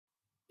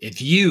If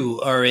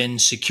you are in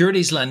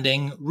securities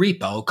lending,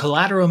 repo,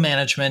 collateral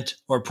management,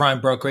 or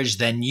prime brokerage,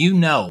 then you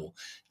know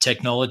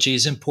technology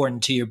is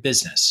important to your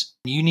business.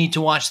 You need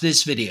to watch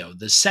this video,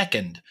 the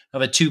second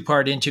of a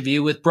two-part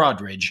interview with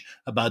Broadridge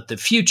about the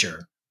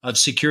future of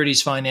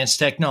securities finance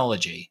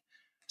technology.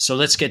 So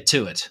let's get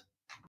to it.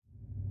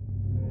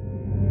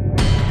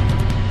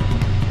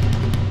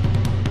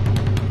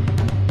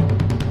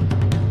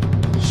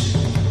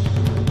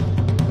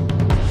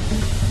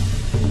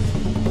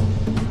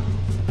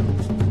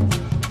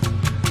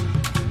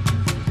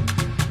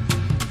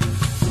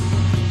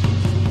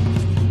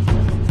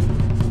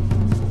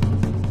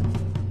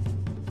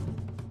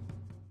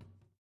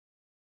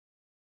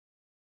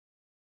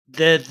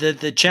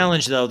 The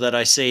challenge, though, that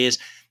I see is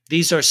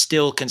these are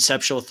still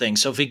conceptual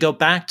things. So if we go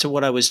back to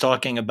what I was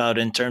talking about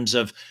in terms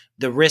of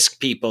the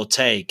risk people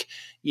take,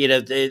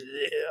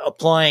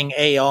 applying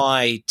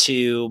AI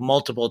to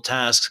multiple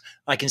tasks,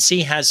 I can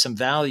see has some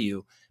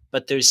value,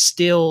 but there's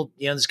still,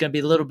 there's going to be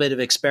a little bit of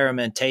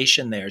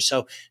experimentation there.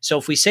 So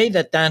if we say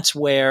that that's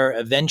where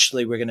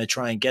eventually we're going to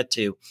try and get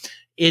to,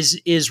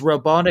 is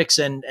robotics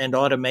and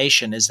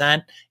automation, is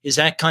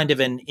that kind of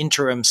an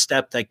interim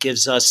step that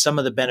gives us some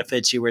of the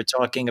benefits you were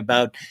talking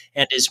about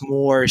and is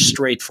more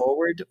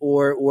straightforward,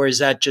 or is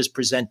that just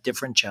present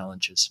different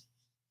challenges?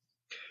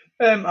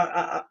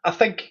 I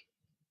think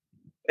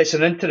it's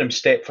an interim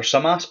step for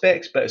some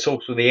aspects, but it's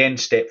also the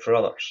end step for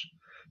others.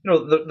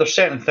 There's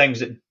certain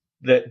things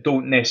that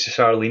don't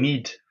necessarily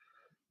need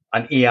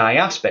an AI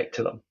aspect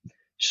to them.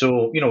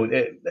 So,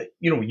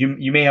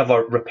 you may have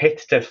a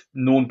repetitive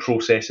known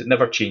process that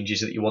never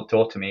changes that you want to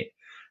automate.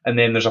 And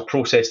then there's a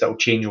process that will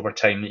change over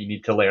time that you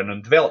need to learn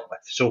and develop with.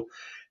 So,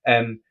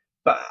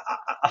 but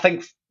I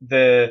think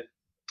the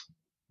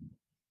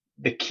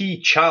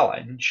key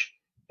challenge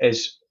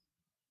is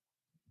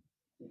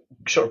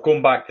sort of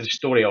going back to the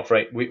story of,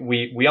 right,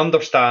 we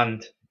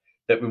understand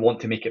that we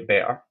want to make it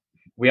better.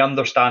 We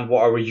understand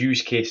what our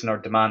use case and our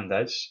demand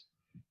is.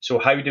 So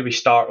how do we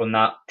start on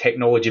that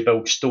technology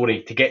build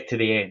story to get to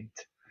the end?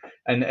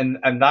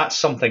 And that's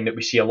something that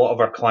we see a lot of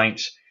our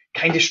clients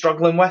kind of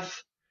struggling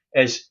with,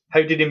 is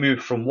how do they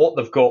move from what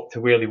they've got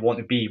to where they want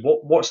to be?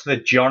 What's the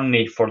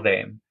journey for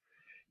them?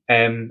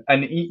 And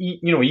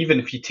even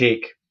if you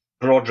take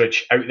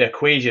Broadridge out of the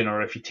equation,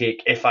 or if you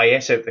take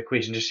FIS out of the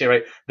equation, just say,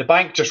 right, the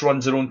bank just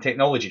runs their own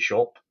technology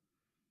shop.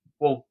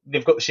 Well,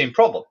 they've got the same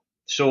problem.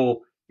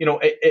 So,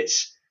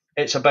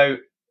 it's about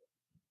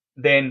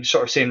then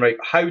sort of saying, right,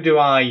 how do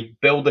I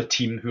build a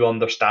team who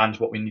understands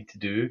what we need to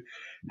do?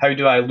 How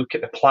do I look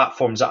at the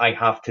platforms that I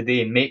have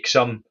today and make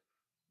some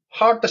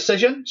hard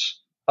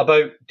decisions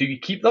about, do you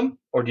keep them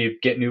or do you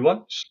get new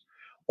ones?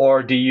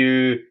 Or do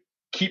you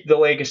keep the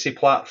legacy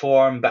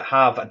platform but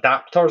have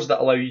adapters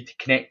that allow you to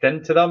connect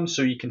into them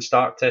so you can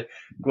start to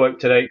go out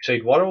to the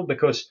outside world?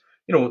 Because,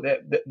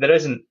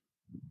 there's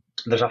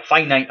a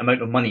finite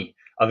amount of money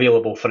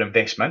available for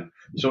investment.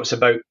 So it's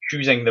about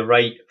choosing the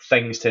right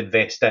things to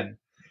invest in.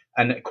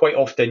 And quite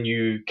often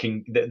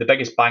the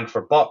biggest bang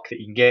for buck that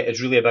you can get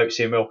is really about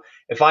saying, well,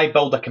 if I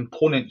build a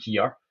component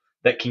here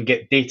that can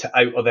get data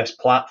out of this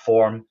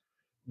platform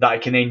that I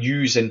can then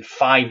use in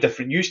 5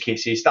 different use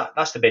cases,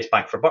 that's the best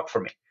bang for buck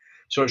for me.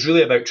 So it's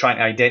really about trying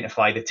to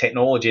identify the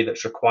technology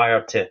that's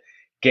required to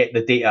get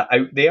the data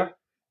out there.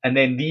 And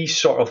then these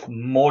sort of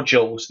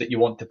modules that you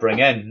want to bring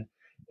in,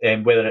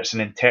 whether it's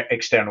an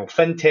external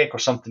fintech or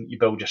something that you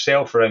build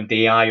yourself around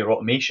AI or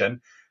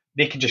automation,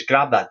 they can just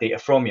grab that data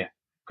from you.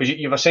 Because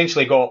you've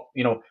essentially got,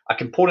 a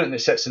component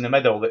that sits in the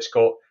middle that's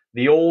got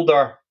the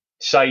older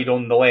side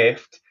on the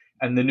left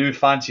and the new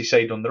fancy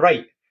side on the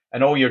right.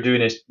 And all you're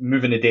doing is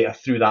moving the data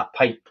through that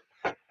pipe.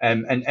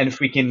 And if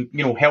we can,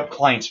 help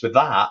clients with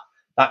that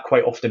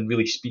quite often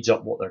really speeds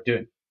up what they're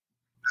doing.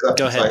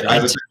 Go ahead.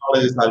 As a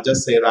technologist, I'll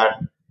just say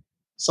that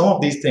some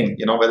of these things,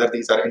 whether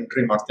these are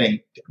interim or thing,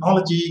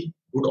 technology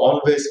would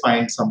always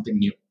find something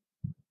new,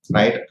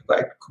 right?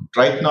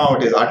 Right now,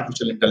 it is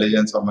artificial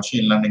intelligence or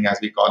machine learning, as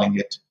we're calling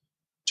it.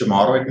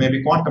 Tomorrow, it may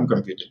be quantum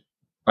computing,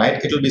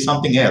 right? It will be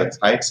something else,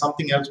 right?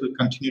 Something else will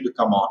continue to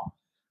come on.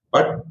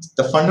 But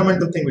the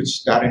fundamental thing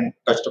which Darren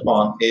touched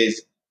upon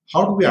is,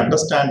 how do we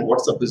understand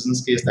what's the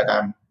business case that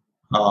I'm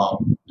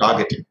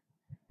targeting?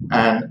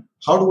 And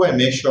how do I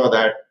make sure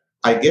that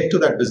I get to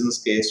that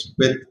business case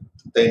with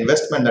the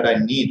investment that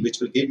I need, which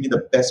will give me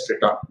the best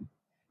return?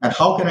 And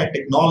how can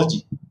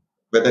technology,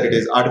 whether it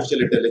is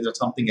artificial intelligence or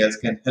something else,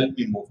 can help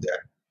me move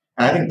there?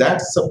 And I think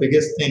that's the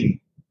biggest thing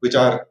which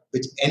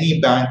any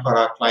bank or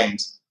our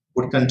clients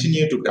would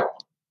continue to grab.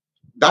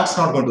 That's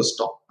not going to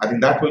stop. I think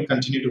that will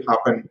continue to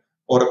happen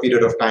over a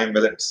period of time,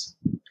 whether it's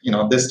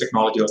this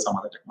technology or some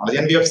other technology.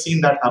 And we have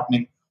seen that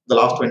happening the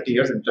last 20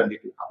 years and continue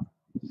to happen.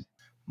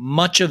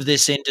 Much of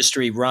this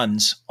industry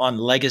runs on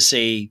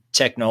legacy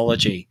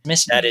technology.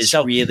 That is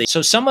really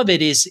so. Some of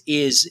it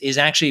is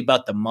actually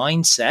about the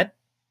mindset,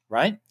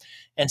 right?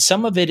 And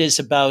some of it is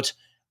about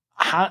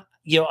how,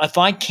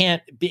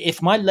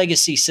 if my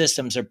legacy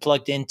systems are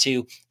plugged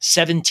into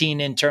 17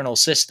 internal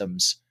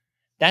systems,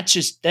 that's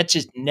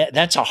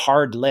a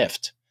hard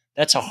lift.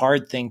 That's a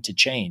hard thing to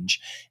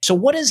change. So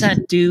what does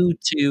that do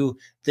to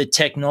the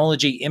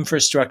technology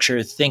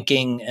infrastructure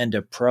thinking and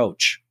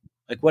approach?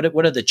 Like what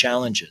are the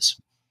challenges?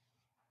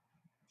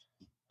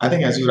 I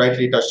think, as you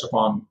rightly touched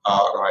upon,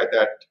 Roy,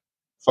 that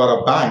for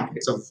a bank,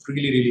 it's a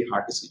really, really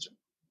hard decision,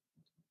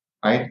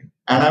 right?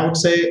 And I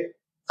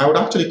would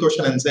actually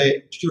question and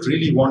say, do you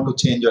really want to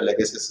change your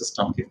legacy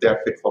system if they are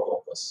fit for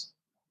purpose,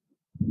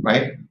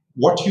 right?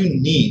 What you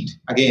need,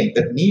 again,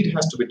 the need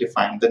has to be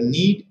defined. The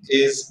need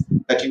is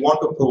that you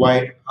want to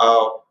provide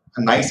a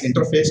nice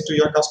interface to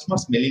your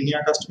customers,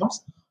 millennia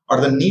customers,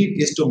 or the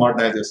need is to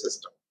modernize your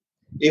system.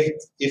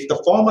 If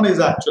the former is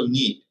actual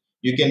need,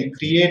 you can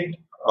create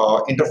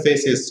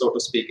interfaces, so to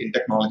speak, in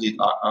technology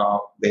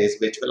ways,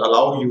 which will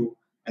allow you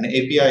an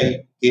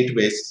API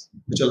gateways,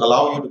 which will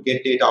allow you to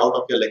get data out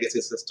of your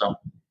legacy system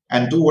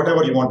and do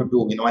whatever you want to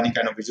do, any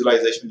kind of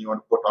visualization you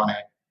want to put on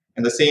it.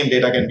 And the same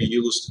data can be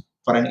used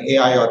for an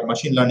AI or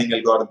machine learning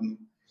algorithm.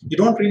 You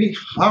don't really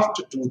have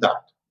to do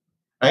that,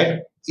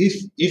 right?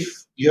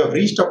 If you have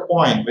reached a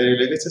point where your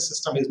legacy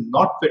system is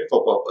not fit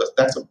for purpose,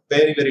 that's a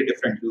very, very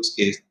different use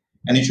case,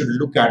 and you should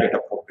look at it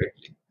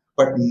appropriately,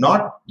 but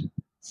not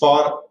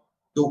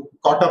to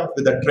caught up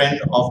with the trend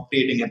of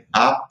creating an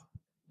app,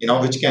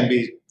 which can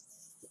be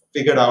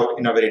figured out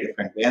in a very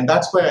different way. And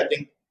that's why I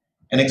think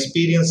an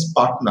experienced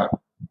partner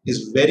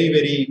is very,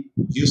 very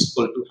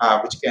useful to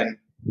have, which can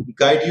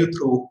guide you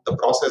through the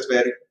process,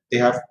 where they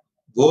have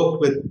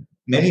worked with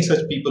many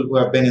such people who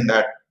have been in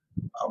that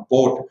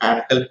boat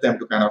and help them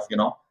to kind of,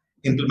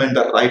 implement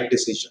the right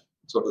decision,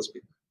 so to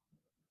speak.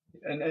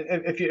 And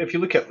if you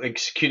look at like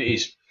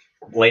securities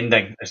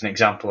lending as an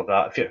example of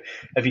that,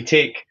 if you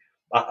take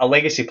a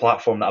legacy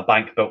platform that a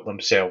bank built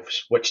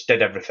themselves, which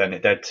did everything,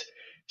 it did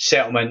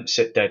settlements,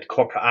 it did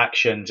corporate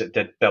actions, it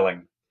did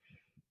billing.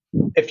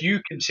 If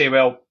you can say,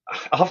 well,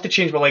 I have to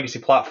change my legacy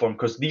platform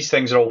because these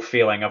things are all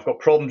failing. I've got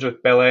problems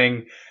with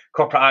billing,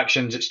 corporate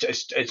actions.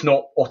 It's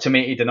not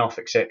automated enough,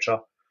 etc.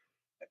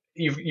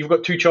 You've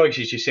got two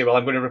choices. You say, well,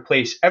 I'm going to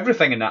replace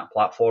everything in that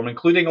platform,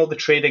 including all the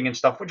trading and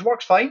stuff, which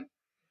works fine,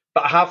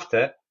 but I have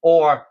to.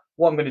 Or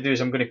what I'm going to do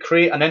is I'm going to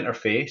create an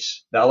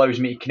interface that allows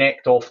me to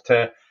connect off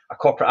to a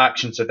corporate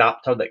actions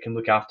adapter that can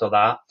look after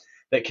that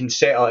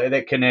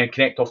can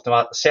connect off to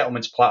a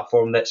settlements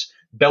platform that's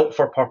built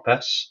for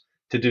purpose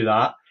to do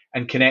that,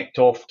 and connect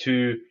off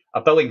to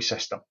a billing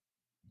system.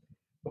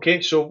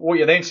 Okay, so what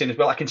you're then saying is,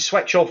 well, I can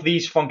switch off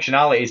these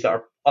functionalities that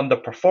are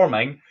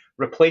underperforming,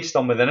 replace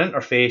them with an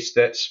interface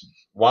that's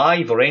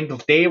live or end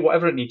of day,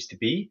 whatever it needs to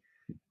be,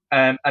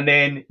 and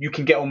then you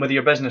can get on with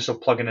your business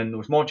of plugging in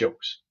those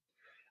modules.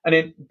 And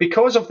then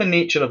because of the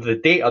nature of the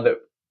data that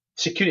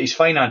securities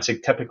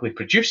financing typically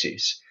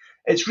produces,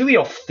 it's really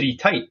of three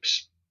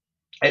types.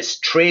 It's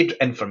trade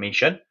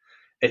information,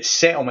 it's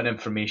settlement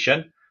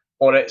information,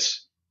 or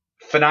it's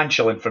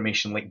financial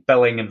information like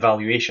billing and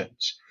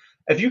valuations.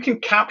 If you can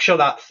capture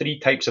that three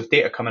types of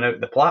data coming out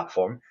of the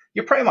platform,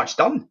 you're pretty much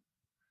done.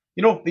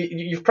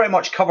 You've pretty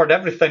much covered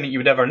everything that you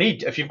would ever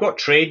need. If you've got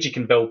trades, you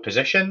can build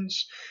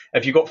positions.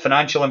 If you've got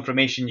financial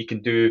information, you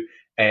can do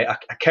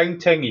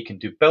accounting, you can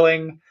do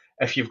billing.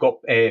 If you've got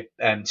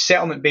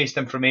settlement-based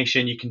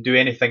information, you can do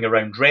anything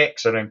around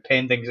recs, around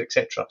pendings,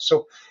 etc.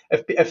 So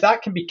if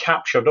that can be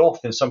captured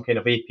off in some kind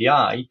of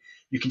API,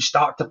 you can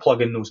start to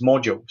plug in those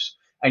modules,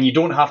 and you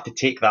don't have to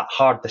take that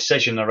hard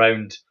decision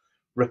around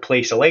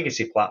replace a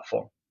legacy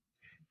platform.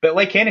 But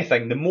like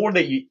anything, the more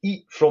that you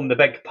eat from the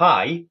big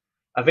pie,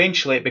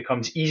 eventually it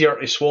becomes easier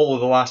to swallow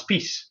the last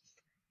piece.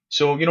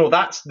 So,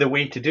 that's the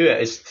way to do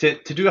it, is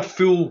to do a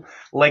full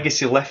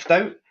legacy lift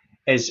out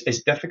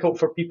is difficult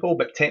for people,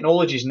 but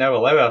technologies now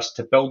allow us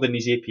to build in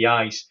these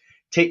APIs,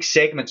 take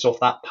segments of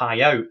that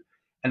pie out,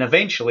 and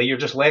eventually you're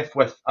just left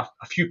with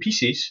a few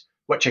pieces,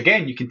 which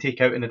again, you can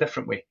take out in a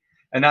different way.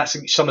 And that's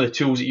some of the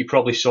tools that you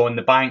probably saw in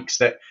the banks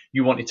that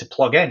you wanted to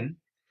plug in.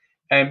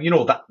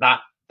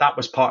 That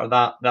was part of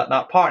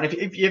that part. And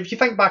if you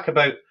think back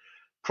about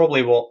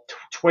probably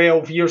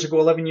 12 years ago,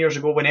 11 years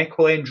ago, when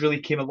Equilend really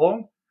came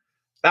along,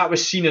 that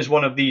was seen as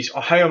one of these,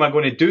 how am I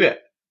going to do it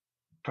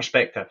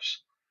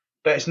perspectives.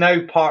 But it's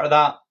now part of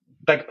that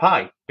big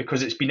pie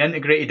because it's been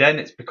integrated in,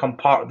 it's become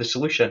part of the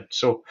solution.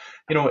 So,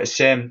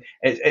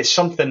 it's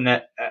something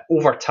that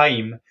over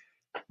time,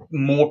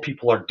 more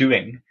people are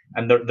doing,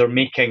 and they're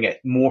making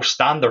it more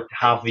standard to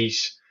have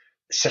these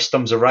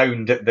systems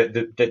around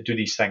that do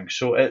these things.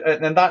 So,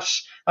 and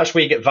that's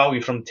where you get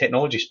value from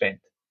technology spend.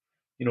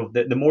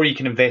 The more you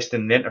can invest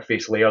in the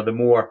interface layer, the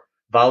more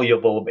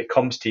valuable it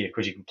comes to you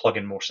because you can plug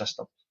in more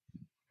systems.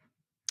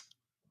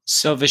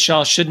 So,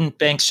 Vishal, shouldn't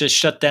banks just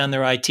shut down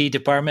their IT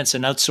departments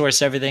and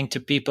outsource everything to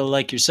people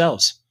like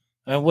yourselves?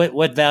 I mean,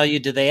 what value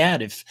do they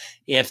add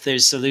if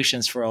there's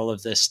solutions for all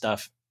of this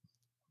stuff?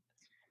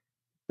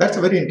 That's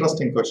a very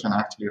interesting question,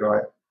 actually, Roy.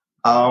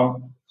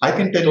 I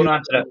can tell you. Don't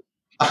answer it.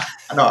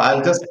 No, I'll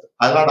not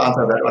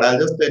answer that, but I'll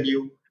just tell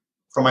you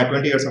from my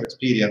 20 years of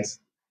experience.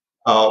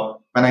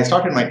 When I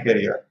started my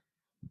career,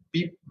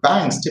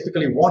 banks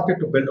typically wanted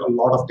to build a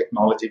lot of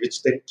technology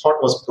which they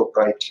thought was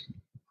proprietary,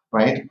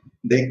 right?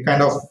 They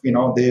kind of,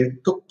 they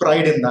took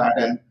pride in that,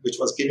 and which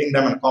was giving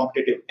them a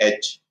competitive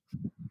edge.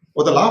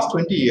 For the last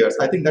 20 years,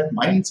 I think that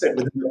mindset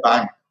within the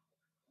bank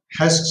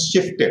has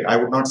shifted. I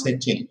would not say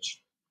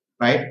change,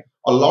 right?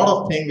 A lot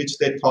of things which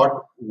they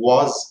thought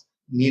was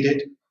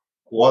needed,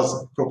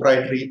 was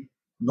proprietary,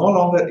 no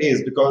longer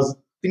is, because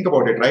think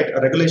about it, right?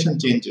 A regulation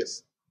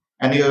changes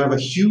and you have a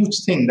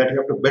huge thing that you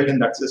have to build in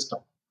that system.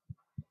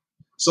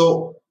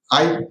 So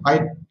I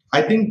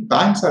think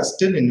banks are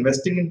still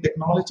investing in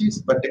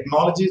technologies, but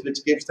technologies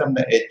which gives them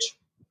the edge.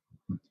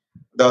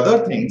 The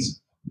other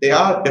things, they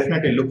are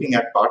definitely looking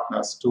at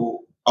partners to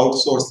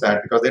outsource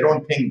that, because they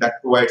don't think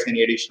that provides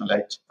any additional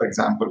edge. For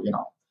example,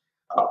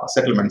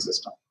 settlement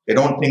system. They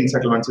don't think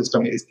settlement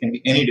system can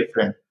be any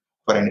different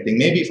for anything.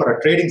 Maybe for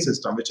a trading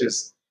system, which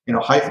is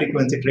high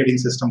frequency trading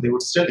system, they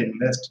would still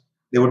invest.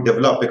 They would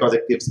develop because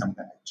it gives them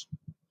the edge.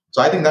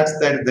 So I think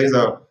there's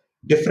a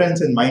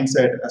difference in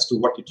mindset as to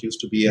what it used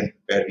to be and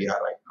where we are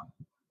right now.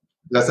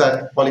 Does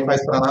that qualify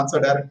for an answer,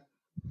 Darren?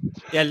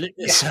 Yeah,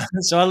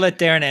 so I'll let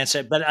Darren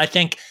answer. But I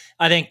think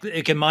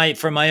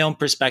from my own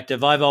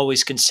perspective, I've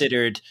always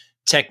considered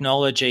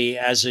technology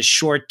as a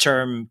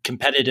short-term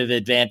competitive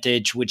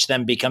advantage, which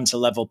then becomes a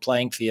level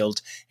playing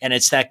field. And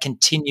it's that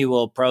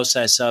continual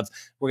process of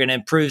we're going to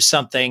improve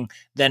something,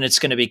 then it's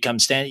going to become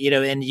standard.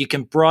 And you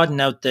can broaden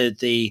out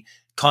the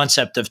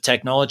concept of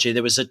technology.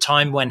 There was a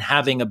time when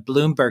having a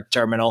Bloomberg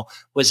terminal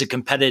was a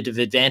competitive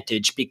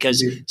advantage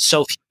because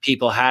so few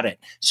people had it.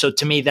 So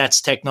to me,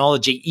 that's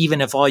technology, even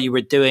if all you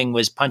were doing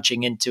was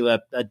punching into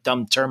a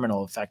dumb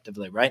terminal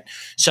effectively, right?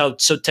 So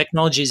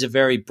technology is a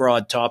very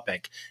broad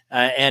topic.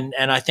 And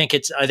I think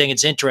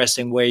it's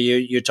interesting where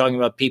you're talking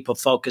about people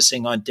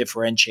focusing on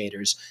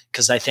differentiators,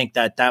 because I think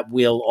that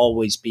will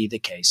always be the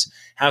case.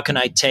 How can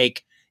I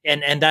take,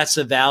 and that's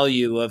the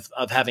value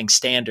of having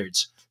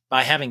standards.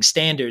 By having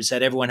standards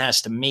that everyone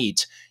has to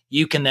meet,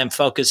 you can then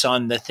focus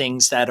on the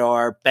things that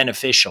are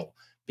beneficial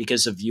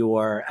because of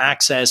your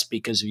access,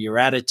 because of your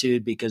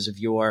attitude, because of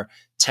your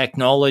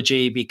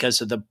technology,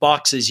 because of the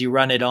boxes you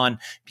run it on,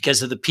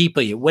 because of the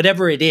people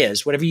whatever it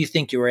is, whatever you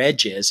think your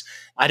edge is.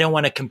 I don't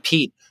want to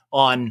compete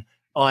on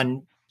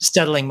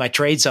settling my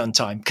trades on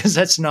time, because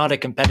that's not a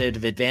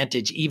competitive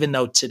advantage, even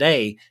though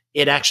today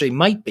it actually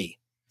might be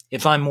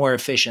if I'm more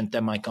efficient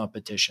than my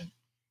competition.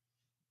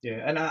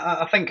 Yeah, and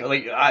I think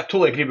I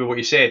totally agree with what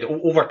you said.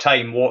 Over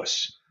time,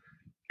 what's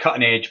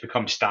cutting edge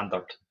becomes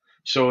standard.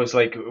 So it's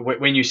like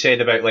when you said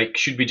about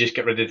should we just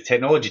get rid of the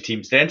technology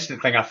teams? The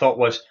instant thing I thought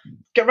was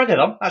get rid of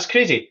them. That's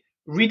crazy.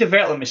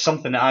 Redevelop them is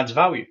something that adds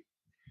value.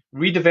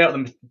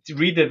 Redevelop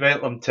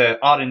them to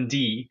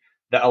R&D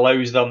that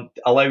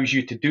allows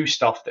you to do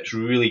stuff that's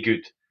really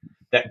good,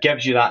 that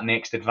gives you that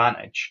next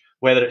advantage,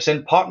 whether it's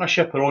in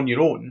partnership or on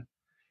your own.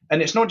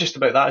 And it's not just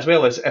about that, as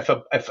well as if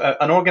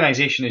an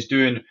organization is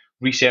doing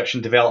research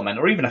and development,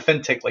 or even a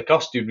fintech like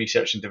us doing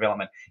research and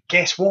development,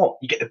 guess what?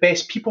 You get the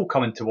best people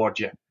coming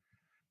towards you.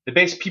 The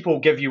best people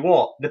give you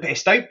what? The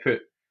best output.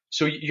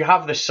 So you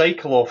have this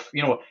cycle of,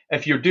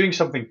 if you're doing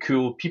something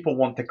cool, people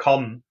want to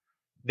come,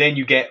 then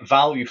you get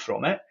value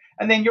from it.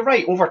 And then you're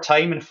right, over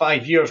time, in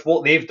 5 years,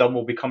 what they've done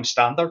will become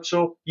standard.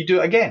 So you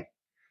do it again.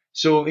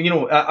 So,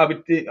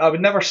 I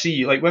would never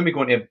see, when we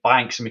go into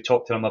banks and we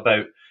talk to them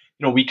about,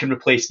 we can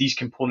replace these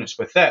components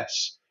with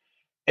this.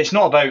 It's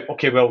not about,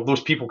 okay, well,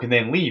 those people can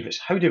then leave. It's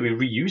how do we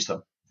reuse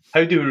them?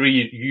 How do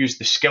we reuse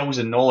the skills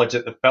and knowledge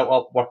that they've built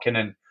up working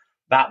in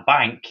that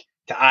bank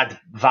to add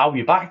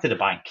value back to the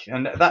bank?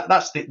 And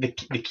that's the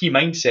key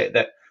mindset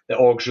that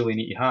orgs really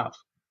need to have.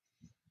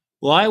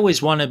 Well, I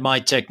always wanted my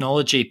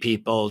technology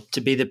people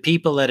to be the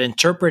people that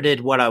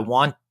interpreted what I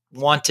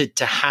wanted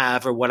to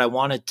have or what I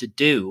wanted to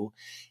do,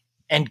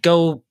 and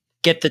go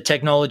get the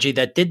technology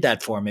that did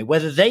that for me,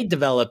 whether they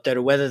developed it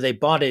or whether they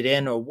bought it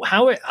in or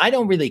how. I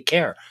don't really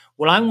care.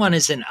 What I want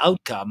is an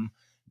outcome,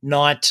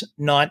 not.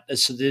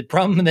 So the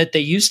problem that they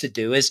used to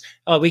do is,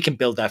 oh, we can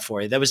build that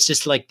for you. That was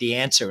just like the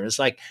answer. It's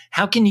like,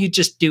 how can you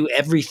just do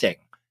everything?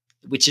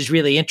 Which is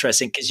really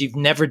interesting because you've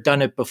never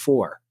done it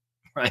before,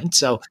 right?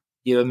 So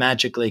you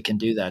magically can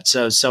do that.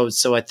 So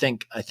I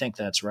think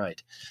that's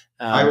right.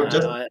 I would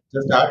just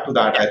add to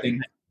that. I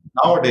think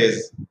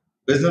nowadays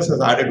business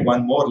has added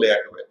one more layer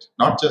to it.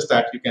 Not just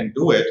that you can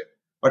do it,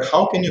 but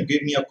how can you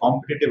give me a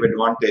competitive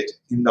advantage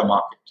in the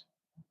market,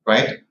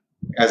 right?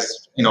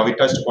 As we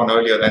touched upon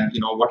earlier, then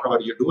whatever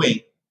you're doing,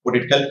 would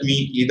it help me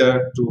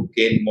either to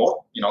gain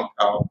more,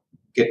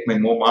 get me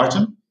more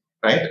margin,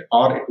 right?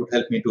 Or it would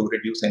help me to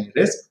reduce any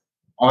risk,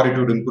 or it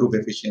would improve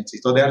efficiency.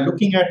 So they are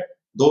looking at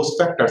those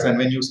factors, and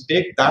when you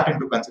take that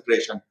into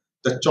consideration,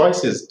 the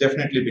choices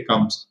definitely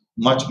becomes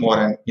much more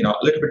and a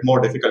little bit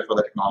more difficult for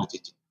the technology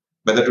team,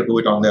 whether to do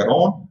it on their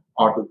own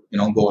or to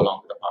go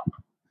along with a partner.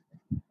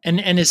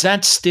 And is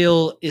that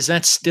still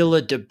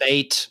a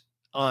debate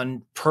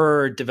on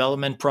per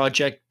development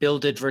project,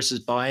 build it versus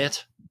buy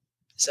it?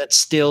 Is that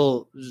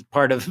still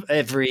part of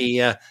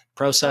every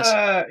process?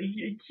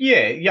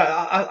 Yeah,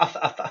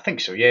 I think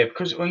so. Yeah,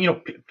 because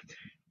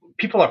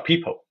people are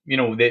people.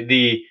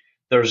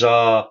 There's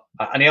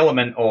an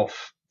element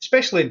of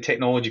especially in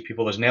technology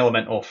people, there's an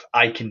element of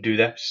I can do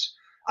this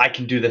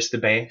the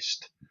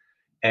best.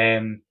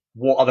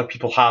 What other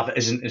people have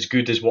isn't as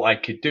good as what I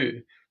could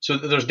do. So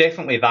there's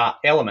definitely that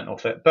element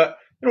of it. But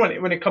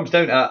when it comes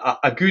down to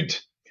a good,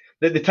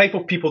 the type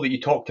of people that you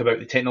talked about,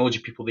 the technology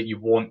people that you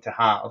want to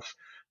have,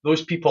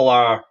 those people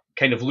are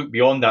kind of look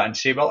beyond that and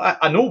say, well,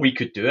 I know we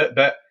could do it,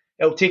 but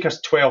it'll take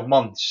us 12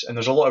 months and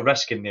there's a lot of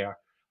risk in there.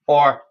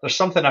 Or there's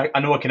something I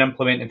know I can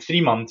implement in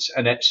 3 months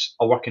and it's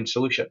a working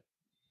solution.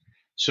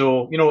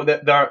 So,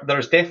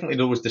 there's definitely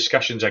those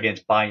discussions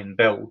against buy and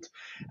build.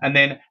 And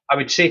then I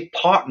would say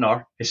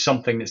partner is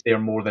something that's there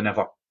more than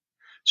ever.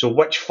 So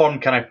which firm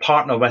can I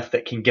partner with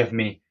that can give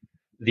me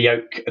the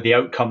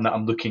outcome that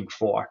I'm looking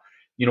for?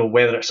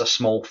 Whether it's a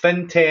small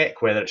fintech,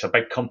 whether it's a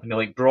big company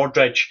like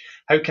Broadridge,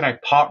 how can I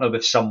partner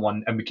with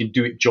someone and we can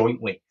do it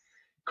jointly?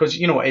 Because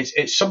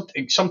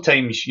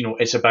sometimes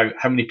it's about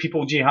how many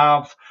people do you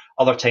have.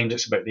 Other times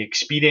it's about the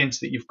experience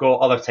that you've got.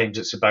 Other times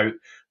it's about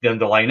the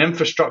underlying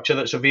infrastructure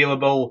that's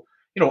available.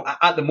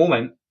 At the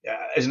moment,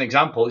 as an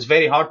example, it's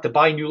very hard to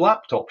buy new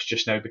laptops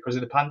just now because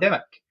of the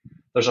pandemic.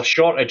 There's a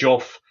shortage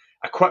of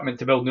equipment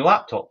to build new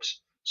laptops.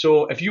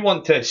 So if you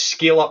want to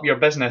scale up your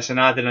business and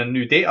add in a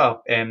new data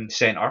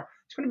center,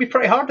 it's going to be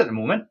pretty hard at the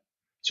moment.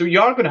 So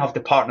you are going to have to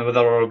partner with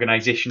other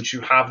organizations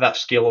who have that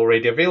scale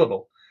already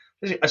available.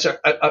 It's a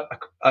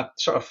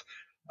sort of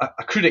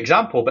a crude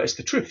example, but it's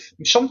the truth.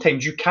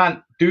 Sometimes you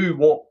can't do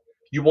what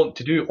you want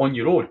to do on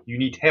your own. You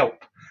need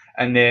help.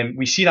 And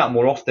we see that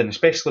more often,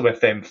 especially with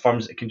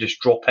firms that can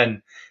just drop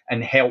in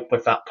and help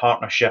with that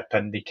partnership,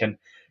 and they can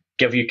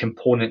give you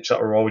components that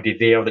are already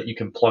there that you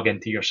can plug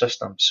into your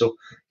system. So,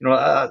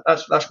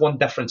 that's one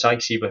difference I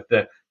see with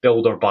the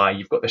build or buy.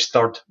 You've got this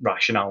third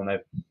rationale now.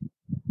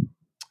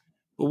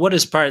 What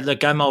is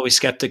look, I'm always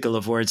skeptical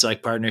of words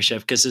like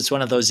partnership because it's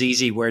one of those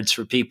easy words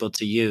for people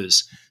to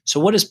use. So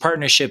what does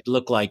partnership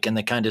look like in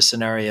the kind of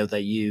scenario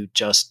that you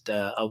just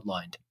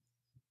outlined?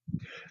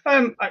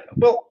 I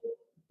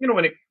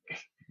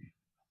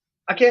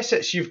guess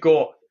it's you've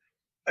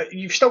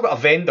still got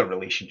a vendor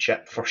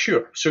relationship for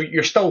sure. So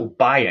you're still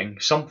buying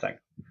something,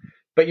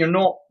 but you're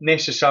not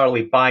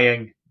necessarily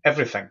buying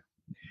everything.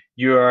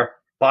 You're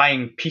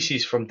buying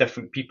pieces from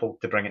different people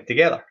to bring it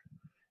together.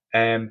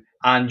 And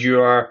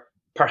you're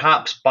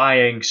perhaps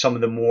buying some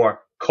of the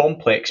more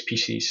complex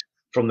pieces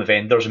from the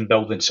vendors and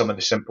building some of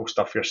the simple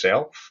stuff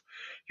yourself.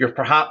 You're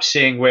perhaps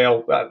saying,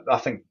 well, I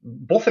think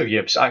both of you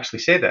have actually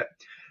said it.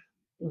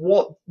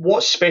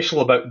 What's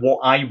special about what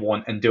I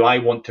want, and do I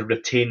want to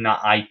retain that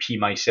IP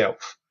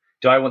myself?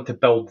 Do I want to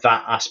build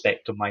that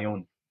aspect of my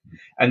own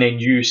and then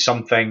use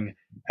something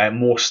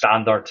more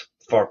standard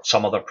for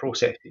some other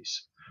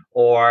processes?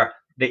 Or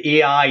the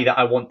AI that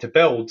I want to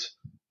build,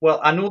 well,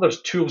 I know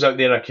there's tools out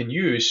there I can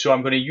use, so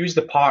I'm going to use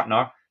the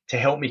partner to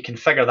help me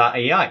configure that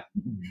AI.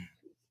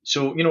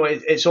 So,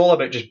 it's all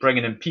about just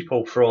bringing in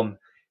people from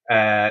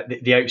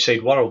the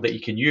outside world that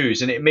you can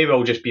use. And it may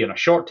well just be on a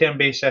short-term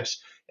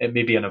basis. It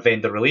may be on a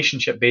vendor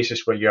relationship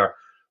basis where you're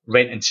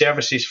renting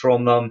services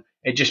from them.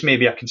 It just may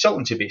be a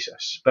consultancy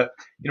basis. But,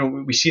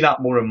 we see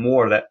that more and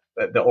more that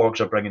the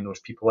orgs are bringing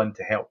those people in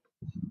to help.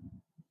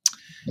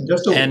 And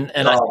just to add,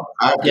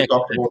 you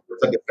talked about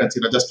what's the difference,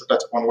 just to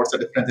touch upon what's the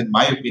difference, in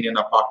my opinion,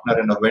 a partner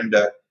and a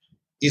vendor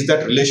is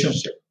that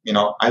relationship.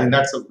 I think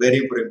that's a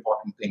very, very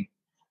important thing.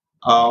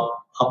 A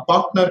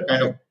partner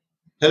kind of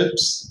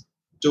helps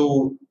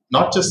to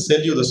not just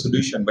sell you the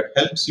solution, but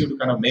helps you to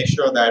kind of make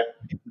sure that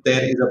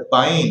there is a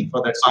buy-in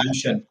for that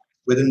solution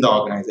within the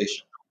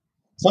organization.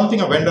 Something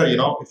a vendor,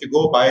 if you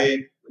go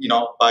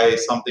buy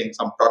something,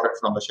 some product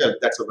from the shelf,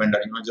 that's a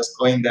vendor, just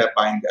going there,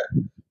 buying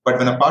there. But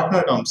when a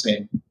partner comes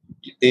in,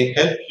 they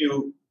help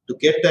you to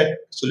get that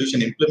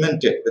solution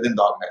implemented within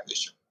the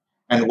organization.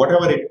 And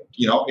whatever it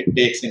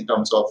takes in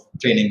terms of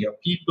training your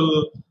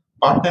people,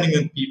 partnering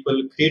with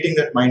people, creating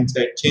that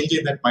mindset,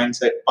 changing that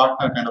mindset,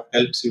 partner kind of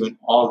helps you in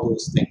all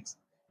those things.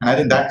 And I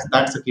think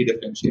that's the key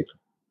differentiator.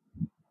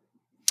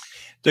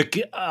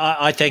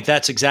 I think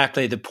that's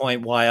exactly the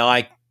point why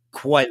I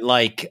quite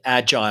like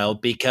Agile,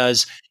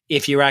 because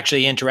if you're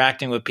actually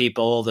interacting with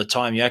people all the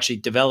time, you actually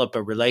develop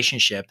a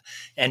relationship.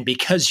 And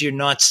because you're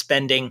not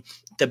spending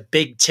the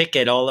big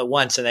ticket all at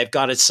once and they've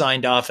got it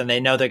signed off and they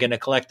know they're going to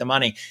collect the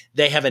money,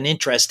 they have an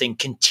interest in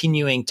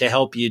continuing to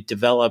help you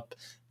develop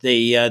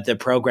the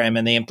program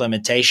and the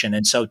implementation.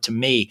 And so to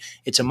me,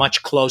 it's a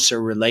much closer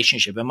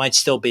relationship. It might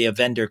still be a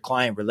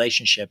vendor-client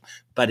relationship,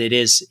 but it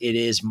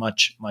is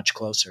much, much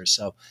closer.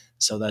 So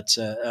that's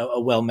a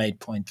well-made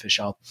point,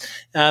 Vishal.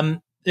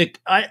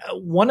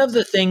 One of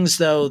the things,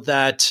 though,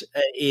 that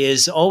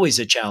is always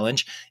a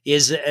challenge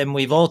is, and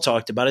we've all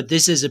talked about it,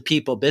 this is a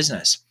people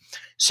business.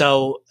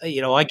 So,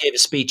 I gave a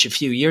speech a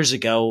few years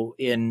ago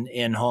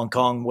in Hong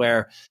Kong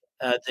where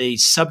the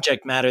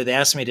subject matter they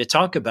asked me to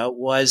talk about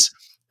was,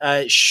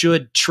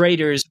 should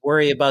traders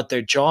worry about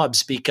their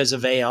jobs because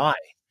of AI?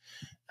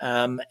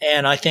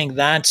 And I think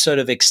that sort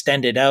of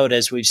extended out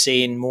as we've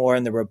seen more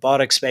in the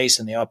robotic space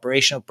and the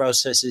operational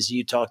processes.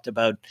 You talked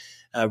about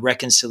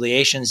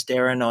reconciliations,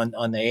 Darren,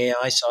 on the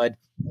AI side.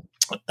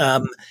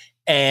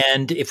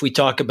 And if we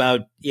talk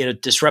about,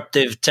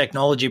 disruptive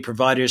technology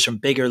providers from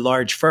big or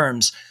large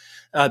firms,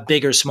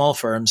 big or small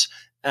firms,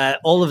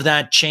 all of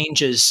that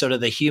changes sort of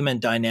the human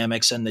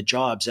dynamics and the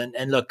jobs.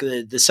 And look,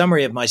 the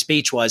summary of my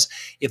speech was,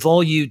 if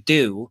all you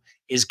do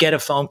is get a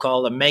phone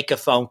call and make a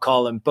phone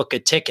call and book a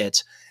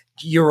ticket,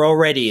 you're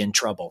already in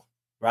trouble,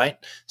 right?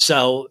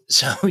 So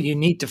you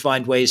need to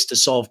find ways to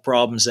solve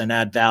problems and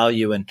add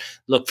value and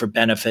look for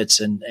benefits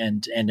and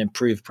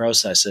improve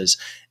processes.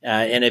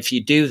 And if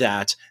you do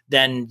that,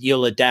 then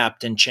you'll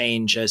adapt and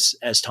change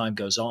as time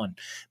goes on.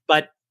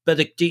 But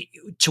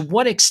to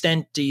what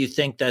extent do you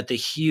think that the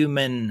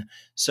human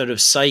sort of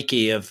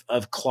psyche of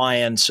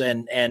clients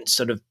and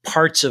sort of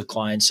parts of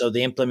clients, so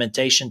the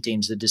implementation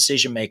teams, the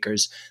decision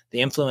makers, the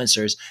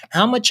influencers,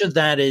 how much of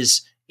that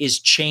is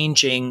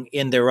changing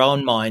in their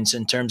own minds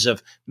in terms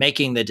of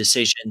making the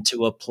decision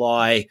to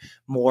apply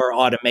more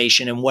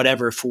automation in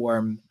whatever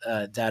form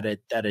that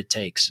it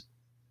takes?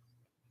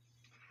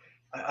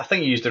 I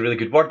think you used a really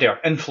good word there,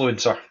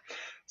 influencer.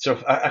 So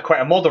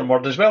quite a modern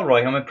word as well,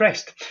 Roy. I'm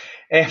impressed.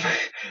 I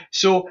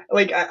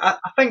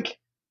think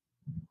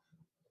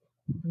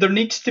there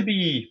needs to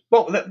be,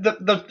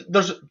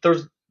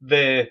 there's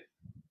the,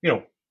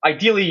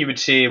 ideally you would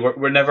say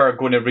we're never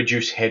going to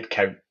reduce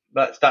headcount.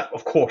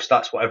 Of course,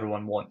 that's what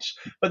everyone wants.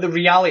 But the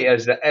reality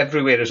is that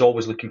everywhere is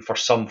always looking for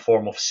some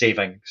form of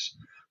savings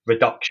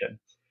reduction.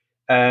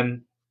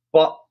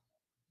 But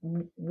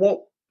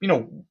what,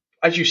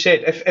 as you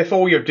said, if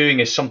all you're doing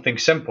is something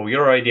simple,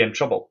 you're already in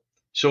trouble.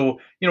 So,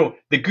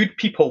 the good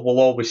people will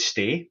always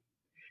stay.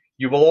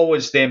 You will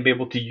always then be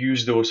able to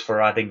use those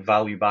for adding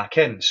value back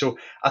in. So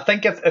I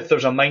think if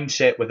there's a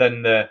mindset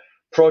within the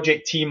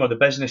project team or the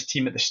business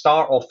team at the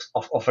start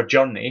of a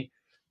journey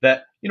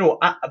that,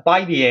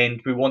 by the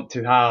end, we want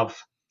to have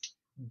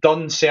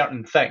done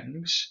certain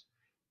things,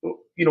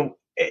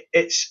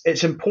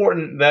 it's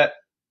important that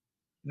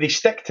they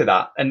stick to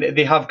that and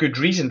they have good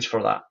reasons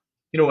for that.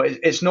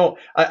 It's not,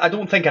 I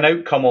don't think an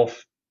outcome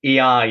of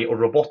AI or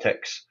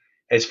robotics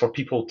is for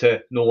people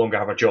to no longer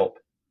have a job.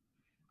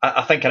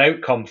 I think an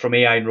outcome from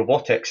AI and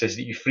robotics is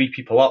that you free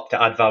people up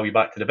to add value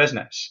back to the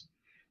business.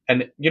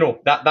 And,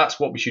 that's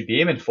what we should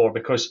be aiming for,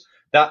 because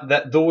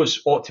that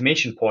those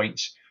automation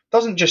points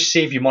doesn't just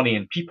save you money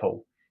in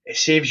people. It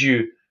saves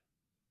you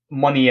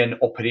money in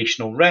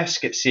operational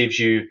risk. It saves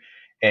you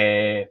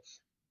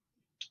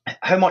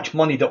how much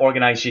money the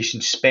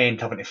organizations spend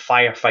having to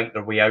firefight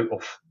their way out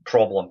of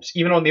problems.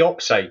 Even on the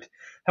ops side,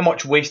 how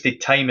much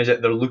wasted time is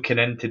it they're looking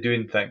into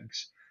doing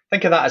things?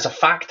 Think of that as a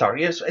factor.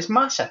 It's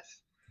massive.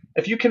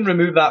 If you can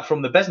remove that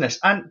from the business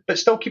but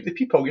still keep the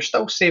people, you're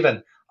still saving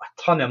a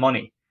ton of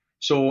money.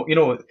 So,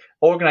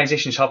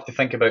 organizations have to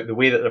think about the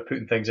way that they're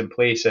putting things in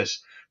place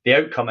is the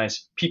outcome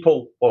is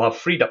people will have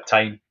freed up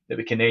time that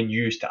we can then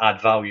use to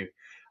add value.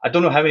 I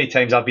don't know how many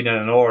times I've been in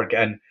an org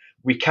and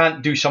we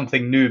can't do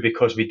something new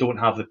because we don't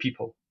have the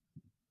people.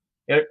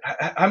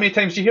 How many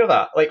times do you hear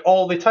that? Like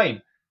all the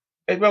time.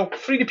 Well,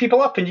 free the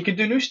people up and you can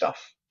do new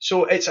stuff.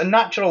 So it's a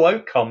natural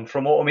outcome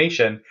from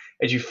automation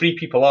as you free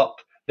people up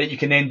that you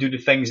can then do the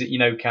things that you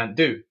now can't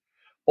do.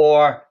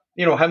 Or,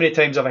 how many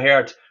times have I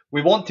heard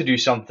we want to do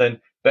something,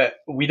 but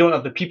we don't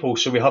have the people,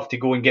 so we have to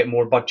go and get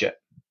more budget.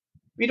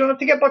 We don't have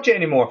to get budget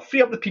anymore.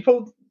 Free up the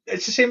people,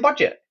 it's the same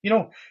budget,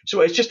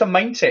 So it's just a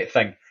mindset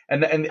thing.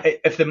 And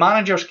if the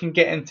managers can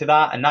get into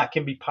that and that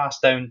can be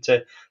passed down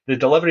to the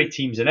delivery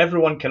teams and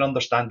everyone can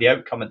understand the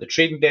outcome at the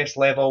trading desk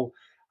level,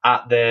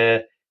 at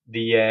the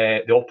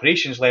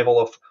operations level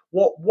of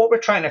what we're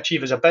trying to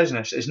achieve as a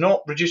business is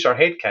not reduce our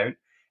headcount.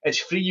 It's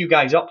free you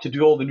guys up to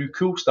do all the new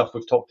cool stuff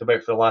we've talked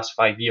about for the last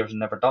 5 years and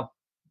never done.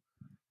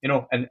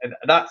 And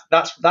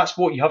that's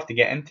what you have to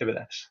get into with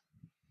this.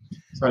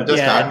 So I'll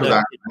just add to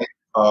that.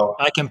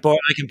 I can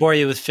bore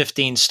you with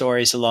 15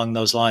 stories along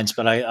those lines,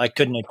 but I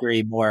couldn't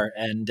agree more,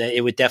 and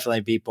it would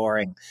definitely be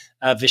boring.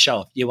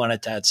 Vishal, you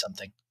wanted to add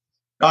something?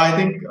 No, I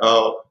think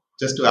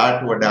just to add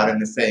to what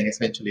Darren is saying,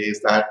 essentially,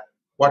 is that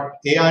what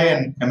AI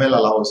and ML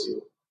allows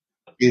you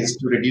is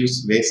to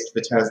reduce waste,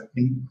 which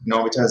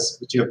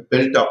you have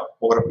built up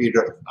over a period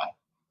of time.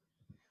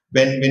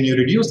 When you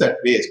reduce that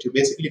waste, you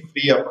basically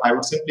free up, I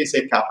would simply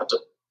say, capital,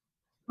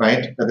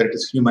 right? Whether it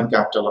is human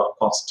capital or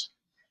cost.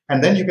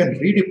 And then you can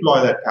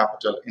redeploy that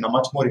capital in a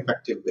much more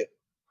effective way.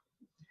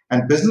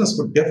 And business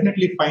would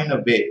definitely find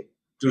a way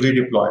to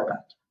redeploy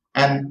that.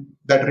 And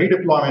that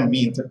redeployment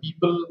means that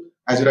people,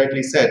 as you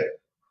rightly said,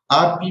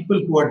 are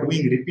people who are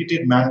doing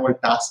repeated manual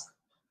tasks.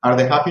 Are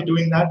they happy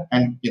doing that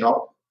and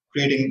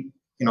creating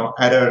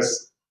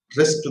errors,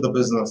 risk to the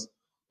business,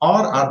 or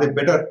are they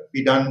better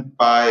be done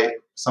by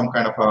some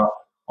kind of a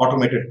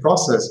automated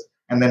process,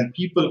 and then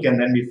people can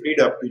then be freed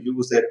up to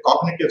use their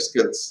cognitive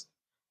skills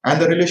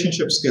and the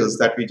relationship skills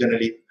that we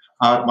generally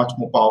are much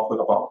more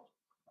powerful about.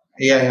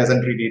 AI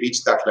hasn't really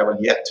reached that level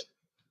yet,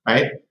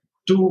 right?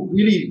 To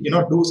really,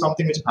 do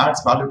something which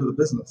adds value to the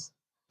business.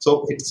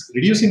 So it's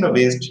reducing the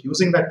waste,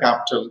 using that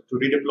capital to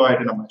redeploy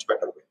it in a much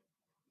better way.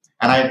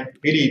 And I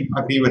really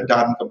agree with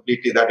Darren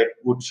completely that it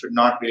should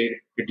not really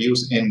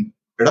reduce in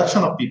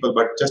reduction of people,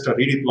 but just a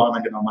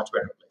redeployment in a much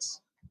better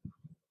place.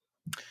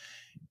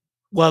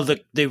 Well,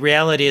 the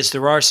reality is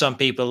there are some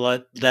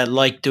people that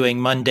like doing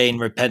mundane,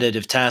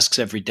 repetitive tasks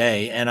every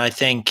day, and I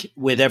think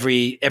with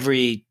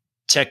every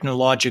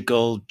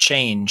technological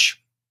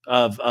change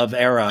of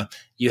era,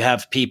 you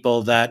have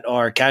people that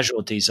are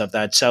casualties of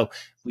that. So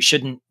we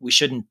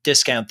shouldn't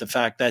discount the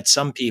fact that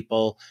some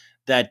people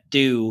that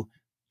do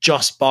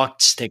just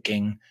box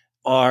ticking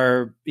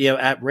are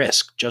at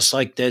risk, just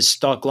like this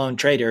stock loan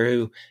trader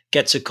who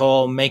gets a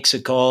call, makes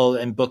a call,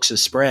 and books a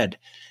spread.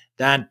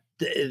 That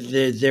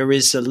there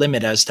is a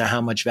limit as to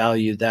how much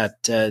value that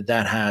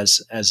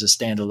has as a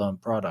standalone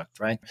product,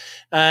 right?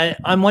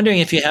 I'm wondering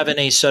if you have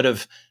any sort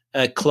of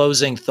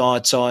closing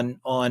thoughts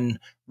on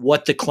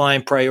what the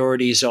client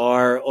priorities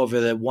are over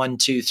the 1,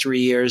 2, 3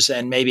 years,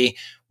 and maybe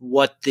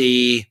what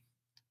the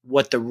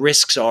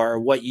risks are,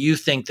 what you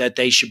think that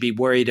they should be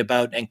worried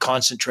about and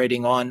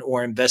concentrating on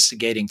or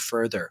investigating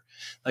further.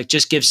 Like,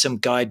 just give some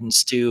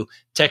guidance to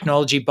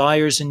technology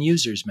buyers and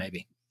users,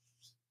 maybe.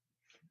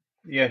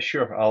 Yeah,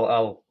 sure.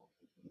 I'll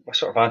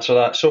sort of answer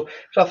that. So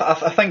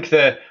I think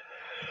the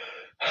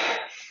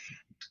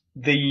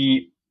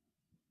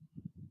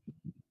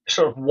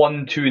sort of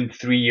 1, 2, and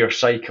 3 year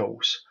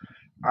cycles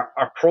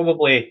are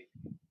probably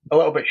a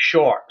little bit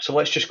short. So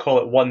let's just call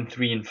it 1,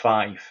 3, and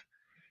 5.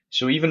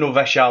 So even though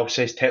Vishal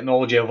says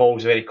technology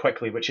evolves very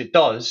quickly, which it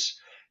does,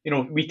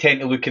 we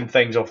tend to look in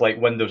things of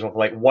like windows of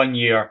like 1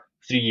 year,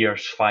 3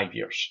 years, 5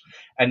 years,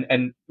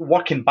 and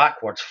working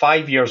backwards.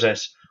 5 years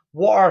is,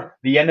 what are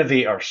the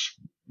innovators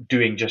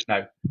doing just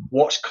now?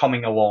 What's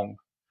coming along?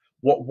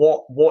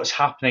 What's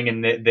happening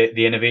in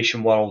the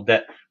innovation world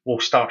that will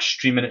start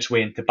streaming its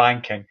way into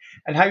banking?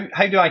 And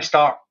how do I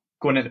start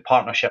going into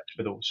partnerships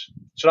with those?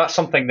 So that's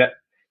something that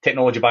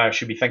technology buyers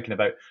should be thinking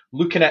about.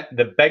 Looking at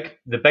the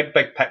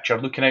big picture,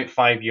 looking out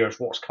 5 years,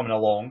 what's coming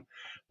along,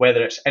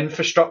 whether it's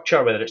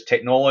infrastructure, whether it's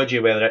technology,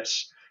 whether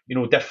it's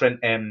different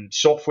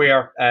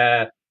software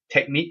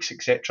techniques,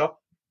 etc.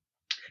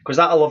 Because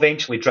that'll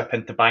eventually drip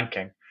into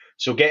banking.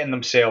 So getting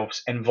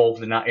themselves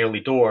involved in that early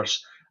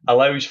doors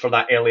allows for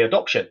that early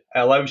adoption. It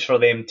allows for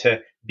them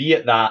to be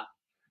at that,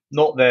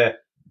 not the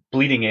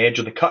bleeding edge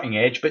or the cutting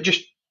edge, but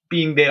just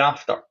being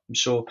thereafter.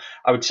 So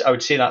I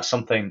would say that's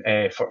something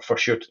for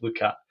sure to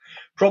look at.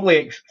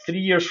 Probably 3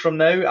 years from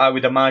now, I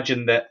would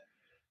imagine that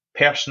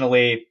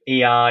personally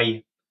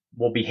AI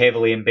will be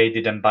heavily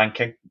embedded in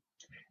banking.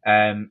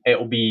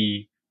 It'll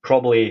be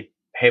probably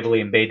heavily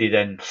embedded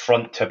in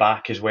front to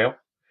back as well,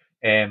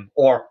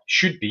 or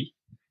should be.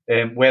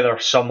 Whether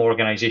some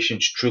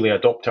organisations truly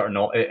adopt it or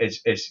not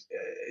is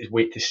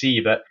wait to see.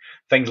 But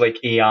things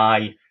like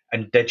AI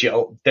and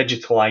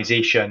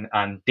digitalisation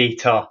and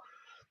data,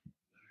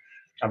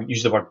 I would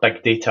use the word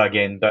big data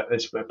again, but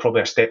it's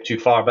probably a step too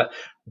far. But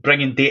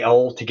bringing data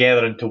all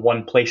together into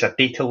one place, a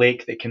data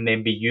lake that can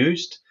then be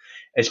used,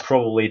 is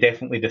probably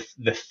definitely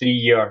the 3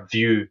 year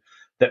view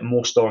that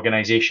most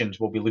organisations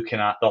will be looking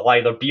at. They'll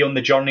either be on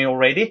the journey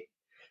already,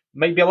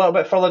 might be a little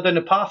bit further down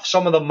the path.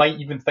 Some of them might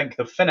even think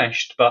they've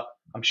finished, but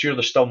I'm sure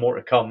there's still more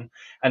to come.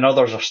 And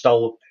others are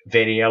still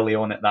very early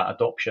on at that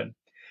adoption.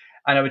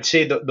 And I would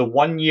say that the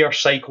 1 year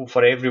cycle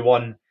for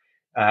everyone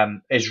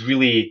is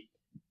really,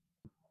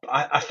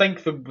 I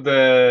think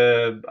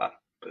the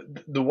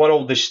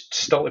world is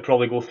still to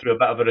probably go through a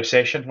bit of a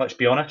recession, let's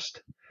be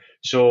honest.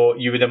 So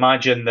you would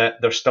imagine that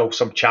there's still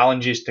some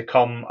challenges to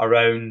come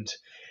around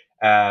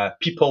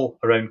people,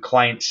 around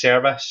client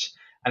service.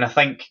 And I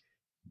think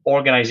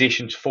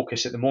organizations'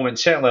 focus at the moment,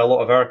 certainly a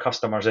lot of our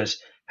customers,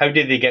 is how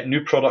do they get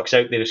new products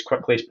out there as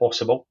quickly as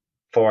possible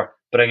for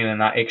bringing in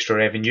that extra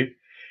revenue?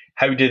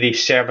 How do they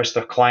service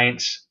their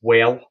clients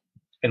well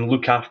and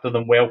look after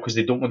them well, because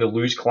they don't want to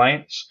lose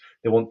clients,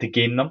 they want to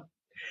gain them?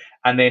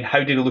 And then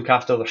how do they look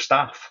after their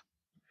staff?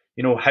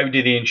 How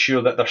do they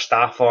ensure that their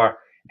staff are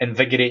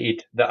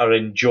invigorated, that are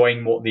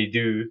enjoying what they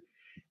do?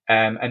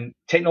 And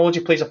technology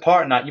plays a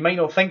part in that. You might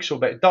not think so,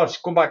 but it does.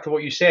 Going back to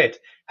what you said,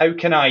 how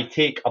can I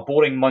take a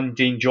boring,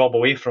 mundane job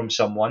away from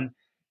someone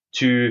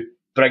to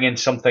bring in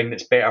something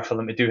that's better for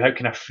them to do? How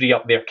can I free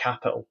up their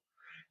capital?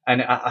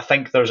 And I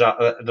think there's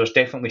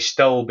definitely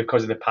still,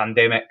 because of the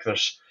pandemic,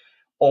 there's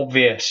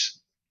obvious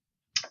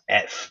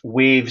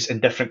waves in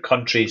different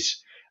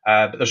countries,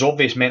 but there's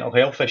obvious mental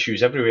health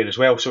issues everywhere as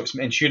well. So it's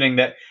ensuring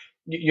that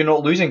you're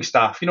not losing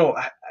staff.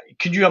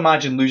 Could you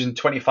imagine losing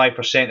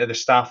 25% of the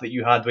staff that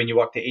you had when you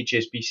worked at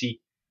HSBC?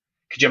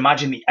 Could you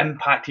imagine the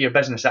impact to your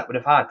business that would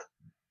have had?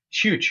 It's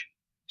huge.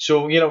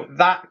 So,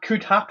 that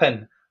could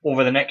happen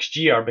over the next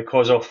year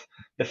because of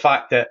the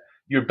fact that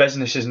your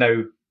business is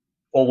now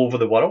all over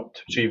the world.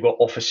 So you've got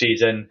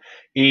offices in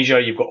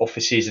Asia, you've got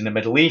offices in the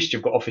Middle East,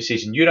 you've got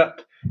offices in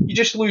Europe. You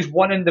just lose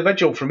one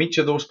individual from each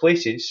of those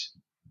places,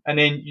 and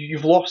then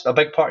you've lost a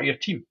big part of your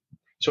team.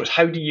 So it's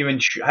how do you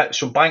ensure?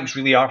 So banks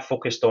really are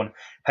focused on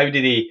how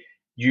do they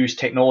use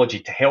technology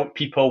to help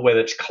people, whether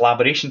it's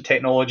collaboration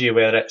technology,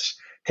 whether it's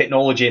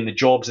technology in the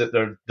jobs that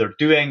they're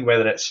doing,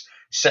 whether it's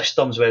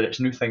systems, whether it's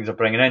new things they're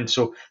bringing in.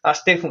 So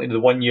that's definitely the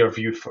 1 year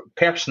view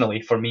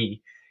personally for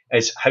me,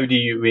 is how do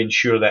you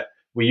ensure that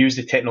we use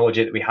the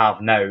technology that we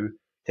have now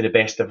to the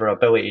best of our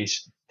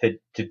abilities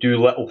to do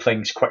little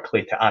things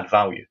quickly to add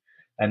value.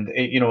 And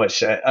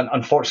it's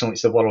unfortunately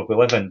it's the world we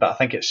live in, but I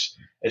think it's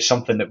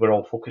something that we're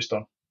all focused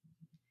on.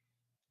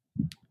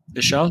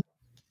 Vishal,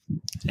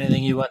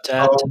 anything you want to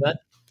add to that?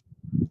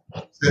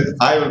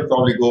 I will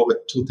probably go with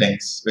two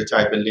things which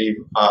I believe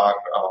are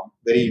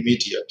very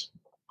immediate,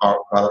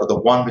 or rather the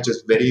one which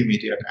is very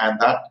immediate, and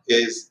that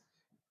is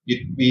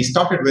we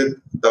started with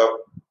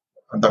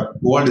the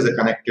world is a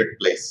connected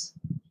place.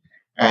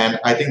 And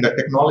I think the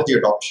technology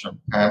adoption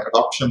and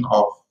adoption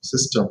of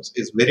systems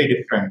is very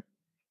different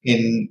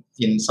in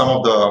some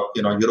of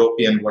the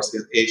European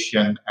versus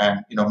Asian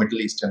and Middle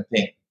Eastern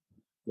thing.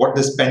 What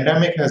this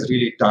pandemic has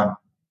really done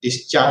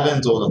is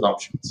challenge those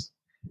assumptions.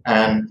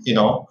 And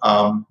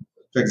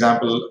for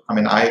example,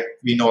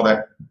 we know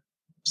that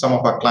some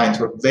of our clients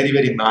were very,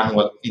 very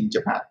manual in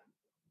Japan.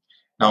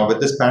 Now with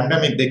this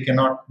pandemic, they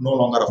cannot no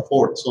longer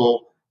afford.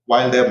 So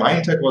while their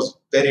mindset was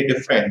very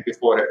different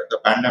before the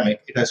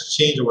pandemic, it has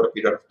changed over a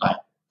period of time.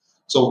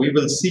 So we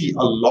will see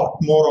a lot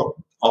more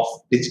of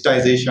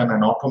digitization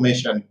and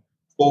automation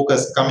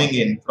focus coming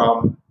in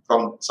from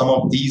some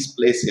of these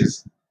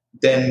places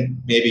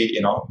than maybe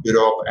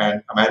Europe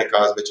and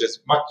Americas, which is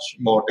much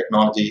more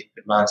technology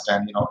advanced,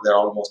 and they're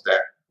almost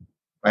there,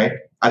 right?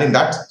 I think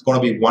that's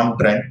going to be one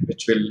trend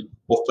which we'll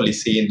hopefully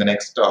see in the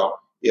next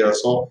year or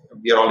so.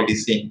 We are already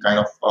seeing kind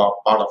of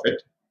part of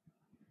it.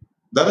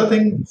 The other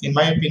thing, in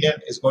my opinion,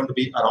 is going to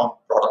be around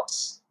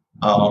products,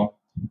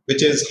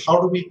 which is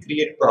how do we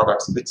create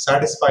products which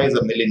satisfies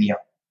a millennium,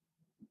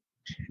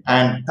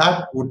 and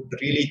that would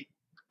really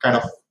kind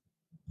of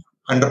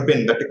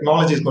underpin, the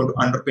technology is going to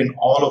underpin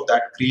all of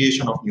that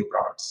creation of new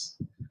products.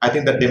 I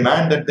think the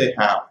demand that they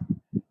have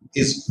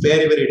is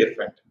very, very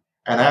different.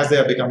 And as they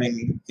are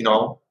becoming,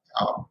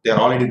 they're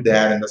already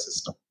there in the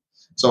system.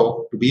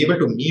 So to be able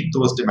to meet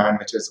those demands,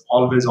 which is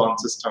always on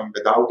system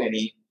without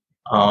any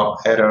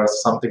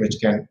errors, something which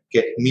can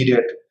get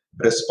immediate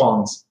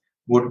response,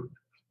 would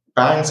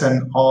banks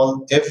and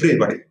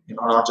everybody,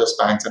 not just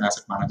banks and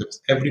asset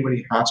managers,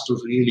 everybody has to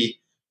really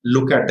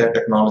look at their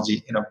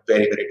technology in a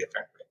very, very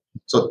different way.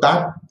 So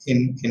that,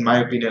 in my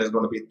opinion, is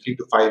going to be 3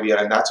 to 5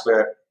 years, and that's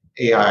where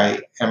AI,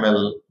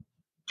 ML,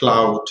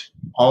 cloud,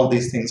 all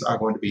these things are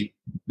going to be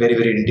very,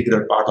 very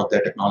integral part of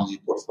their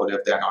technology portfolio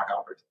if they are not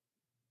already.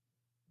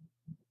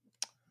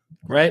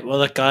 Right. Well,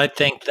 look, I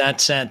think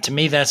to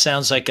me, that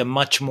sounds like a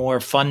much more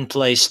fun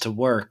place to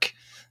work,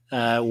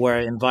 where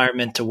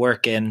environment to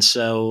work in.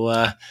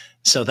 So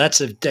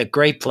that's a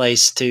great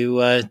place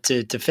to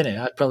finish.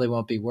 I probably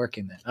won't be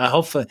working there.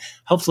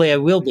 Hopefully I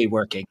will be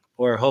working,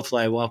 or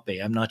hopefully I won't be.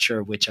 I'm not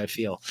sure which I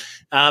feel.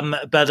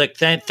 But look,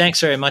 thanks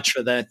very much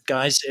for that,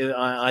 guys.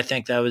 I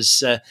think that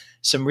was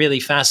some really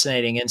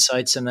fascinating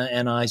insights, and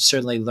I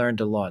certainly learned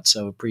a lot.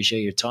 So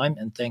appreciate your time,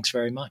 and thanks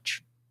very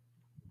much.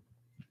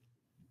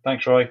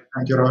 Thanks, Roy.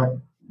 Thank you, Roy.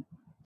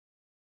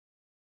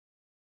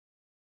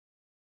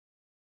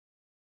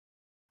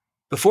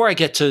 Before I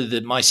get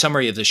to my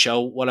summary of the show,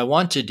 what I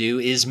want to do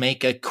is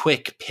make a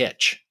quick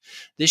pitch.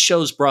 This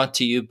show is brought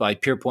to you by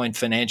Pierpoint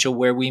Financial,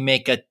 where we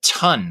make a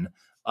ton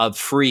of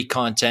free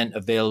content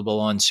available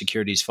on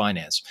securities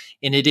finance.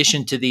 In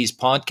addition to these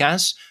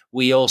podcasts,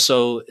 we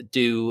also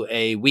do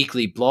a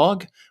weekly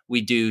blog. We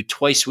do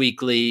twice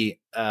weekly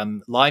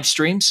live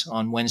streams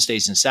on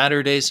Wednesdays and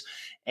Saturdays.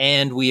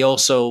 And we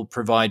also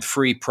provide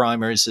free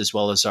primers as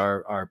well as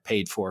our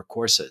paid for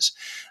courses.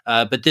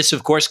 But this,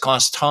 of course,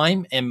 costs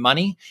time and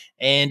money.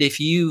 And if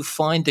you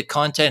find the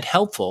content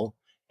helpful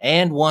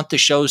and want the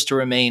shows to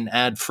remain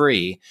ad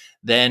free,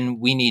 then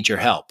we need your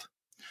help.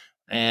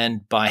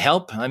 And by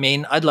help, I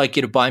mean, I'd like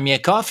you to buy me a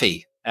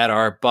coffee at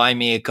our Buy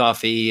Me a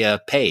Coffee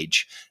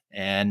page.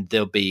 And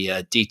there'll be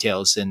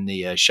details in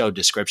the show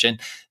description.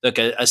 Look,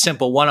 a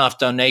simple one-off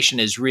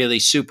donation is really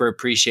super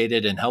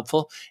appreciated and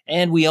helpful.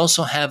 And we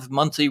also have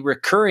monthly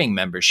recurring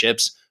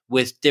memberships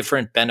with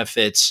different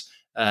benefits,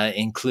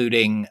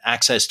 including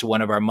access to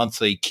one of our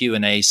monthly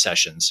Q&A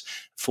sessions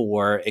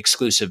for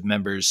exclusive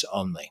members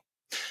only.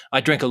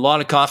 I drink a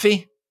lot of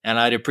coffee, and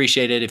I'd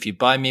appreciate it if you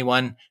buy me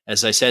one.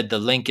 As I said, the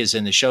link is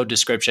in the show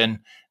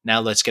description.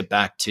 Now let's get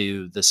back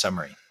to the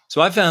summary. So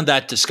I found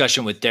that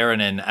discussion with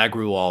Darren and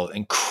Agrawal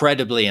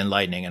incredibly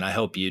enlightening, and I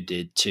hope you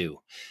did too.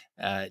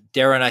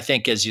 Darren, I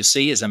think, as you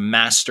see, is a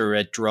master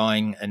at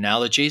drawing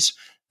analogies.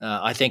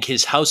 I think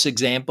his house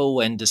example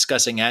when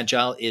discussing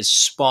Agile is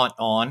spot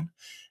on.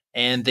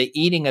 And the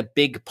eating a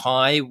big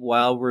pie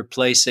while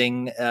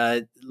replacing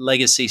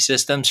legacy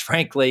systems,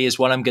 frankly, is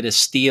what I'm going to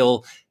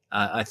steal,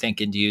 I think,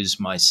 and use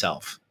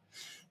myself.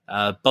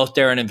 Both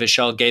Darren and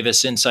Vishal gave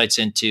us insights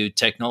into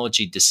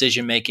technology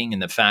decision-making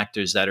and the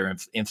factors that are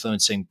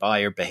influencing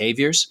buyer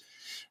behaviors,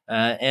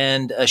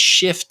 and a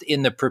shift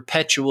in the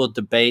perpetual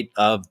debate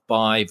of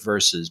buy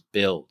versus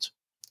build.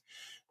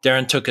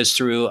 Darren took us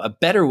through a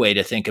better way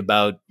to think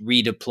about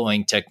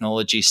redeploying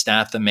technology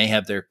staff that may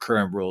have their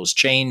current roles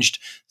changed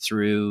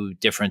through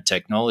different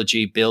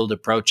technology build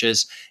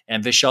approaches.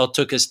 And Vishal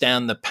took us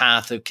down the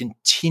path of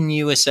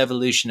continuous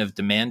evolution of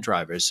demand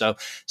drivers. So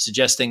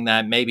suggesting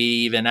that maybe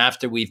even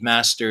after we've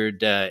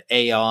mastered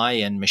AI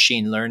and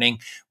machine learning,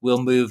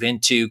 we'll move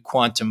into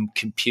quantum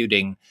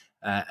computing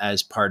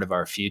as part of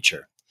our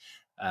future.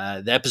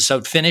 The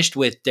episode finished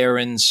with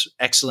Darren's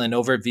excellent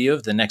overview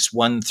of the next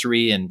 1,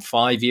 3, and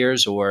 5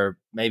 years, or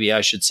maybe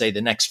I should say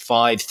the next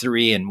 5,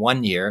 3, and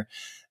 1 year.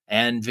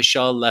 And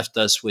Vishal left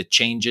us with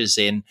changes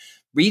in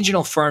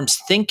regional firms'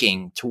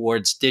 thinking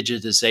towards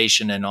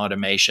digitization and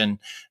automation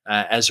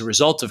as a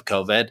result of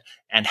COVID,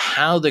 and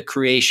how the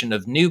creation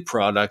of new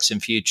products in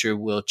future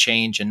will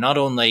change and not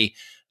only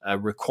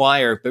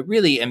require, but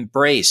really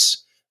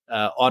embrace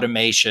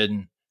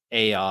automation,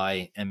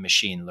 AI, and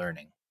machine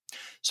learning.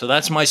 So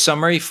that's my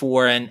summary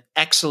for an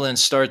excellent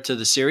start to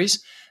the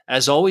series.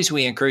 As always,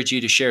 we encourage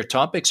you to share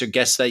topics or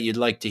guests that you'd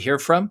like to hear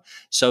from.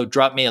 So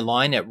drop me a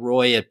line at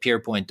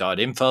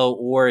roy@pierpoint.info,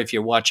 or if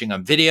you're watching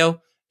on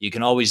video, you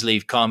can always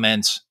leave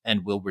comments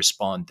and we'll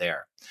respond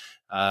there.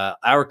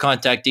 Our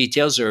contact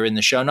details are in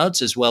the show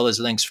notes, as well as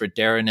links for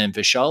Darren and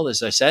Vishal.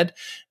 As I said,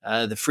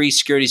 the free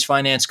securities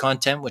finance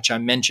content, which I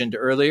mentioned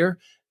earlier,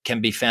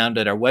 can be found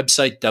at our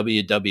website,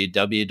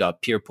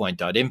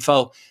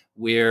 www.pierpoint.info.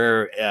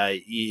 We're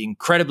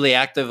incredibly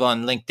active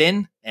on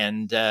LinkedIn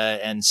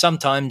and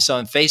sometimes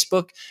on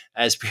Facebook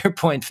as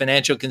Pierpoint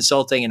Financial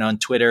Consulting, and on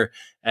Twitter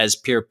as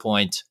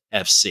Pierpoint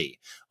FC.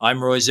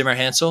 I'm Roy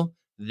Zimmerhansl.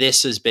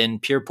 This has been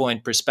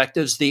Pierpoint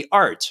Perspectives, the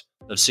art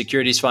of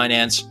securities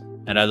finance,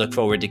 and I look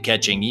forward to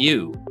catching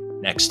you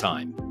next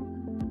time.